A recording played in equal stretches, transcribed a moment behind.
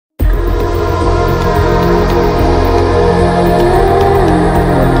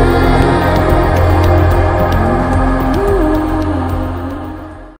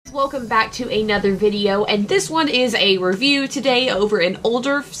back to another video, and this one is a review today over an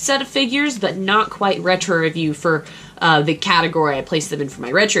older set of figures, but not quite retro review for the category I placed them in for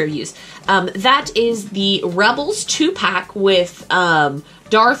my retro reviews. That is the Rebels 2-pack with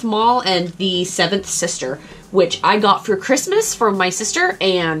Darth Maul and the 7th sister, which I got for Christmas from my sister,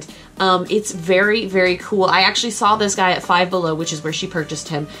 and it's very, very cool. I actually saw this guy at Five Below, which is where she purchased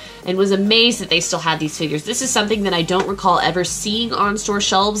him, and was amazed that they still had these figures. This is something that I don't recall ever seeing on store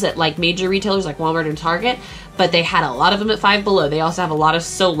shelves at like major retailers like Walmart and Target, but they had a lot of them at Five Below. They also have a lot of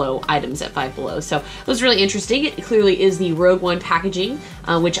solo items at Five Below, so it was really interesting. It clearly is the Rogue One packaging,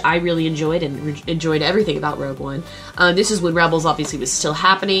 which I really enjoyed, and enjoyed everything about Rogue One. This is when Rebels obviously was still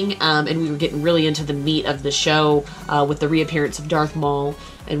happening, and we were getting really into the meat of the show with the reappearance of Darth Maul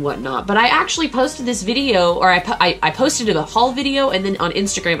and whatnot. But I actually posted this video, or I posted a haul video and then on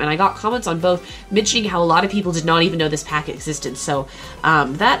Instagram, and I got comments on both mentioning how a lot of people did not even know this pack existed. So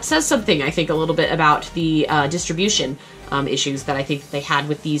that says something, I think, a little bit about the distribution issues that I think they had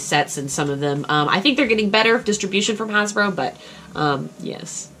with these sets and some of them. I think they're getting better distribution from Hasbro, but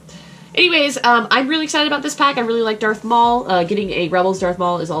yes. Anyways, I'm really excited about this pack. I really like Darth Maul. Getting a Rebels Darth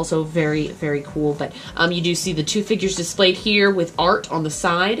Maul is also very, very cool. But you do see the two figures displayed here with art on the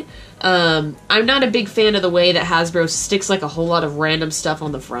side. I'm not a big fan of the way that Hasbro sticks like a whole lot of random stuff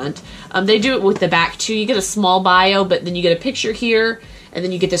on the front. They do it with the back too. You get a small bio, but then you get a picture here, and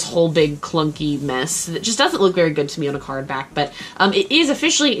then you get this whole big clunky mess that just doesn't look very good to me on a card back. But it is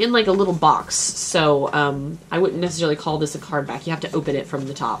officially in like a little box, so I wouldn't necessarily call this a card back. You have to open it from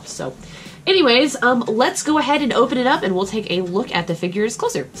the top. So anyways, let's go ahead and open it up, and we'll take a look at the figures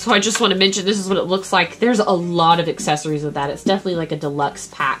closer. So I just want to mention this is what it looks like. There's a lot of accessories with that. It's definitely like a deluxe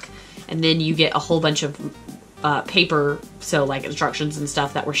pack, and then you get a whole bunch of paper, so like instructions and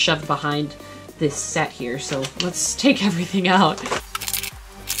stuff that were shoved behind this set here. So let's take everything out.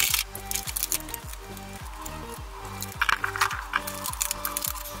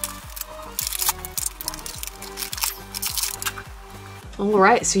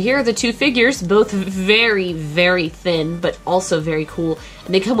 Alright, so here are the two figures, both very, very thin, but also very cool.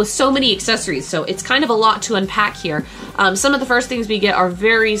 And they come with so many accessories, so it's kind of a lot to unpack here. Some of the first things we get are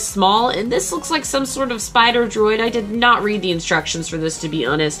very small, and this looks like some sort of spider droid. I did not read the instructions for this, to be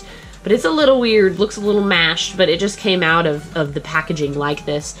honest, but it's a little weird, looks a little mashed, but it just came out of the packaging like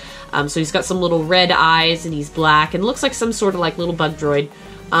this. So he's got some little red eyes, and he's black, and looks like some sort of like little bug droid.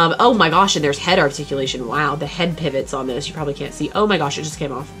 Oh my gosh, and there's head articulation. Wow, the head pivots on this. You probably can't see. Oh my gosh, it just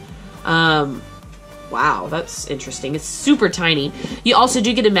came off. Wow, that's interesting. It's super tiny. You also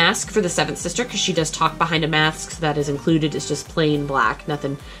do get a mask for the 7th sister, because she does talk behind a mask, so that is included. It's just plain black.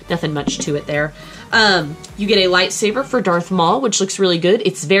 Nothing much to it there. You get a lightsaber for Darth Maul, which looks really good.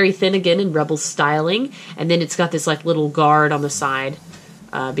 It's very thin again in Rebels styling, and then it's got this like little guard on the side,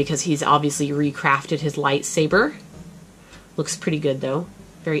 because he's obviously recrafted his lightsaber. Looks pretty good though.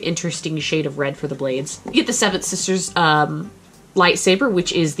 Very interesting shade of red for the blades. You get the 7th sister's lightsaber,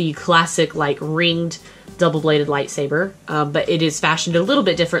 which is the classic like ringed double-bladed lightsaber, but it is fashioned a little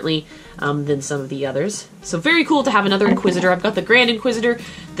bit differently than some of the others. So very cool to have another Inquisitor. I've got the Grand Inquisitor,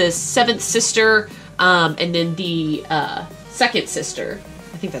 the 7th sister, and then the 2nd sister.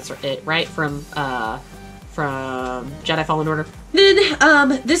 I think that's it, right? From Jedi Fallen Order.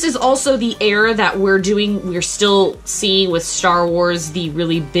 Then, this is also the era that we're still seeing with Star Wars, the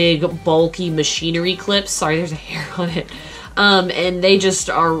really big, bulky machinery clips. Sorry, there's a hair on it. And they just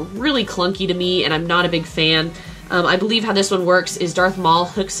are really clunky to me, and I'm not a big fan. I believe how this one works is Darth Maul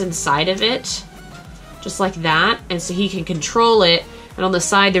hooks inside of it, just like that, and so he can control it, and on the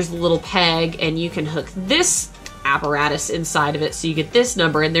side there's a little peg, and you can hook this apparatus inside of it, so you get this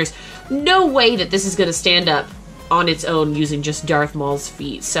number, and there's no way that this is going to stand up on its own using just Darth Maul's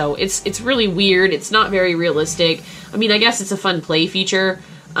feet. So it's really weird. It's not very realistic. I mean, I guess it's a fun play feature.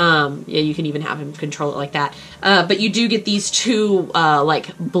 Yeah, you can even have him control it like that. But you do get these two,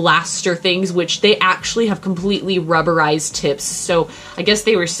 like, blaster things, which they actually have completely rubberized tips. So I guess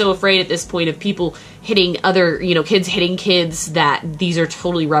they were so afraid at this point of people hitting other, kids hitting kids, that these are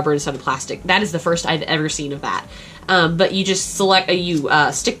totally rubber instead of plastic. That is the first I've ever seen of that. But you just select,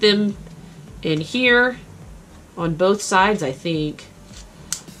 stick them in here on both sides, I think.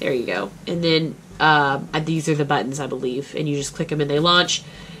 There you go. And then these are the buttons, I believe, and you just click them and they launch.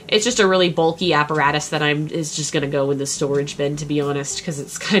 It's just a really bulky apparatus that is just going to go in the storage bin, to be honest, because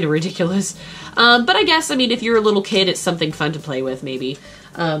it's kind of ridiculous. But I guess, I mean, if you're a little kid, it's something fun to play with, maybe.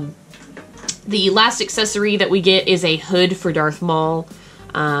 The last accessory that we get is a hood for Darth Maul,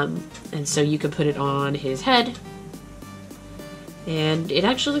 and so you can put it on his head, and it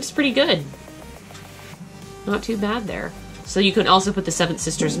actually looks pretty good. Not too bad there. So you can also put the Seventh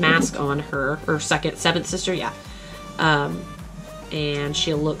Sister's mask on her, or Seventh Sister, yeah. And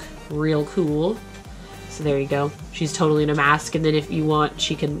she'll look real cool. So there you go. She's totally in a mask, and then if you want,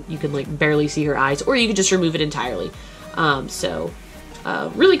 you can like barely see her eyes, or you can just remove it entirely.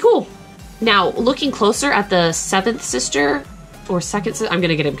 Really cool. Now, looking closer at the Seventh Sister, or Second Sister, I'm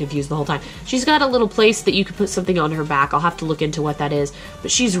gonna get him confused the whole time. She's got a little place that you could put something on her back. I'll have to look into what that is, but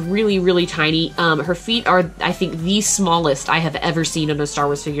she's really, really tiny. Her feet are, I think, the smallest I have ever seen on a Star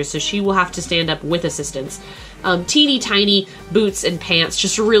Wars figure, so she will have to stand up with assistance. Teeny tiny boots and pants,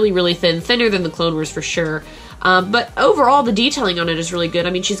 just really, really thin, thinner than the Clone Wars for sure. But overall, the detailing on it is really good. I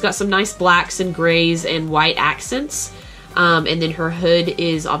mean, she's got some nice blacks and grays and white accents. And then her hood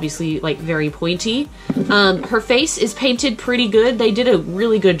is obviously like very pointy. Her face is painted pretty good. They did a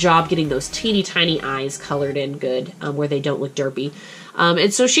really good job getting those teeny tiny eyes colored in good, where they don't look derpy.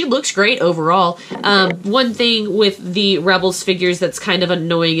 And so she looks great overall. One thing with the Rebels figures that's kind of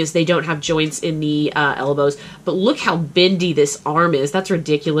annoying is they don't have joints in the elbows. But look how bendy this arm is. That's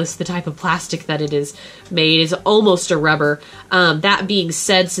ridiculous. The type of plastic that it is made is almost a rubber. That being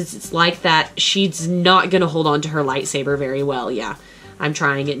said, since it's like that, she's not going to hold on to her lightsaber very well. Yeah, I'm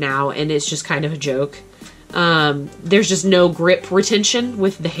trying it now, and it's just kind of a joke. There's just no grip retention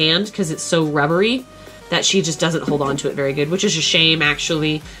with the hand because it's so rubbery that she just doesn't hold on to it very good, which is a shame,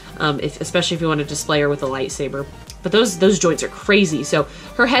 actually, especially if you want to display her with a lightsaber. But those joints are crazy. So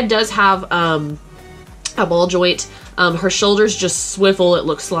her head does have a ball joint. Her shoulders just swivel, it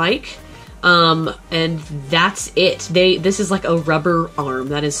looks like. And that's it. This is like a rubber arm.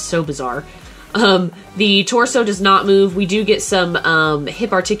 That is so bizarre. The torso does not move. We do get some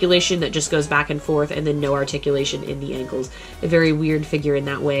hip articulation that just goes back and forth, and then no articulation in the ankles. A very weird figure in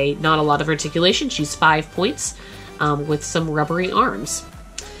that way. Not a lot of articulation. She's 5 points with some rubbery arms.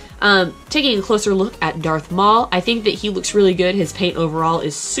 Taking a closer look at Darth Maul, I think that he looks really good. His paint overall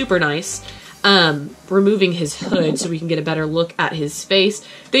is super nice. Removing his hood so we can get a better look at his face.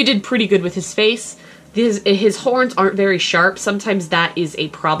 They did pretty good with his face. His horns aren't very sharp. Sometimes that is a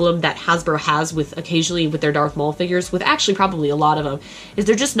problem that Hasbro has occasionally with their Darth Maul figures, with actually probably a lot of them, is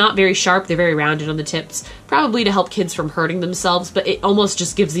they're just not very sharp. They're very rounded on the tips, probably to help kids from hurting themselves, but it almost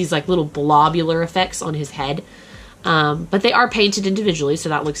just gives these like little blobular effects on his head. But they are painted individually, so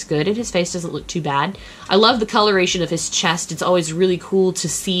that looks good, and his face doesn't look too bad. I love the coloration of his chest. It's always really cool to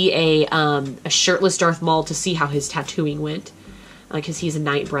see a shirtless Darth Maul, to see how his tattooing went, because he's a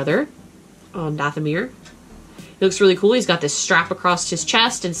Knight brother on Dathomir. He looks really cool. He's got this strap across his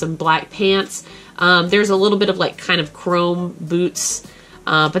chest and some black pants. There's a little bit of like kind of chrome boots,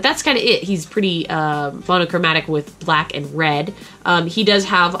 but that's kind of it. He's pretty monochromatic with black and red. He does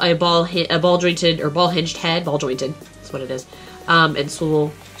have a ball jointed or ball hinged head. Ball jointed, that's what it is. And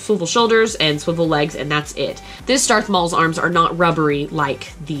swivel shoulders and swivel legs, and that's it. This Darth Maul's arms are not rubbery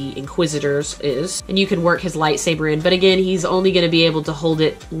like the Inquisitor's is, and you can work his lightsaber in, but again, he's only going to be able to hold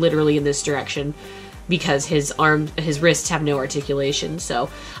it literally in this direction because his wrists have no articulation. So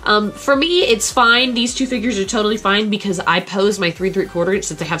for me, it's fine. These two figures are totally fine because I pose my 3 3/4 inch,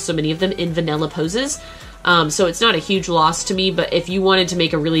 since I have so many of them, in vanilla poses. So it's not a huge loss to me, but if you wanted to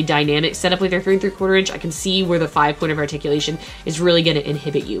make a really dynamic setup with your 3 3/4 inch, I can see where the 5 point of articulation is really going to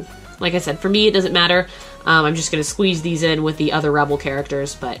inhibit you. Like I said, for me, it doesn't matter. I'm just going to squeeze these in with the other Rebel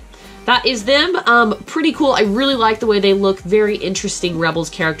characters, but that is them. Pretty cool. I really like the way they look. Very interesting Rebels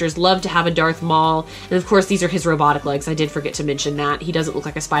characters. Love to have a Darth Maul. And of course, these are his robotic legs. I did forget to mention that. He doesn't look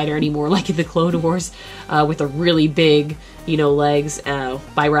like a spider anymore, like in the Clone Wars, with a really big, legs.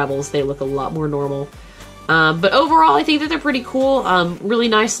 By Rebels, they look a lot more normal. But overall, I think that they're pretty cool. Really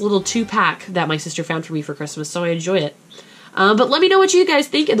nice little 2-pack that my sister found for me for Christmas, so I enjoyed it. But let me know what you guys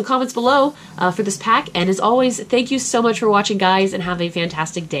think in the comments below for this pack. And as always, thank you so much for watching, guys, and have a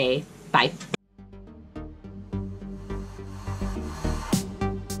fantastic day. Bye.